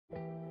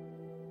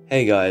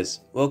Hey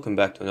guys, welcome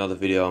back to another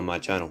video on my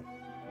channel.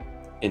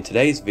 In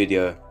today's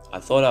video, I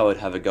thought I would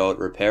have a go at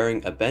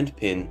repairing a bent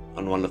pin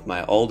on one of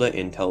my older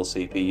Intel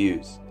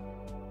CPUs.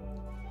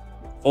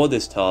 For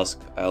this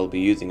task, I will be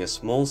using a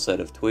small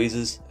set of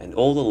tweezers and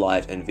all the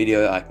light and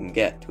video I can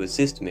get to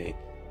assist me,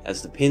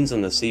 as the pins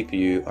on the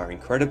CPU are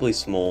incredibly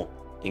small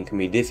and can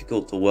be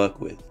difficult to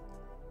work with.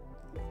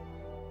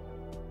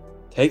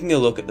 Taking a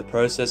look at the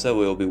processor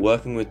we will be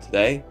working with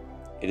today,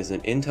 it is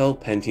an Intel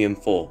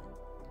Pentium 4.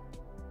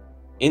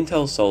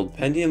 Intel sold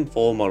Pentium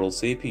 4 model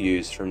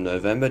CPUs from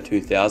November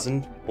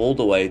 2000 all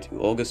the way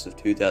to August of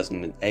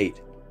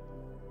 2008.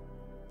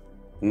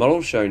 The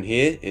model shown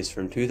here is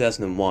from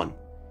 2001,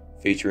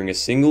 featuring a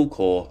single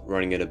core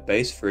running at a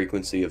base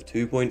frequency of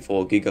 2.4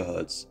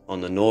 GHz on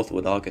the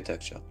Northwood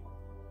architecture.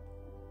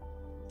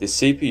 This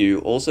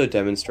CPU also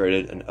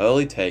demonstrated an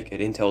early take at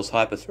Intel's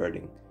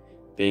hyperthreading,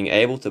 being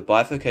able to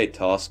bifurcate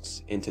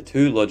tasks into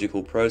two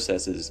logical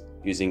processes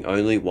using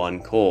only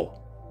one core.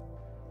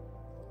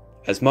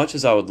 As much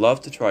as I would love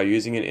to try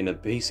using it in a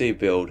PC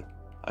build,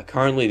 I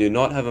currently do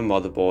not have a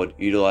motherboard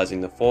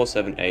utilizing the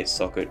 478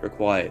 socket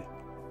required.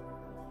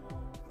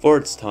 For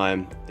its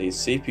time, these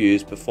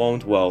CPUs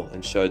performed well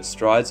and showed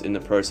strides in the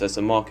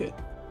processor market,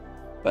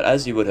 but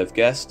as you would have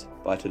guessed,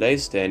 by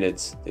today's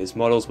standards, these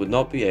models would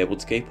not be able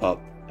to keep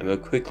up and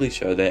would quickly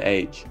show their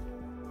age.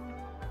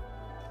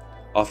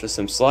 After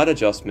some slight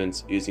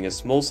adjustments using a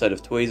small set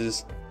of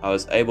tweezers, I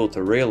was able to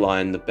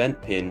realign the bent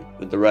pin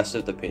with the rest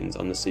of the pins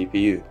on the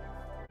CPU.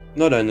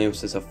 Not only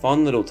was this a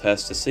fun little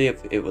test to see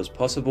if it was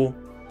possible,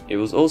 it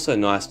was also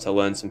nice to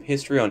learn some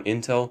history on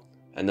Intel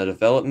and the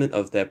development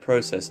of their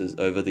processors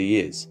over the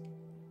years.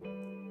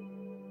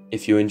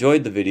 If you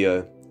enjoyed the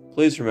video,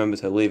 please remember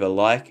to leave a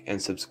like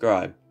and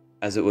subscribe,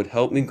 as it would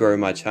help me grow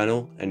my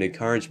channel and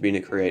encourage me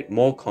to create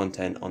more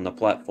content on the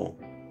platform.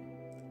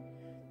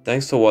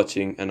 Thanks for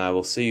watching, and I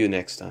will see you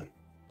next time.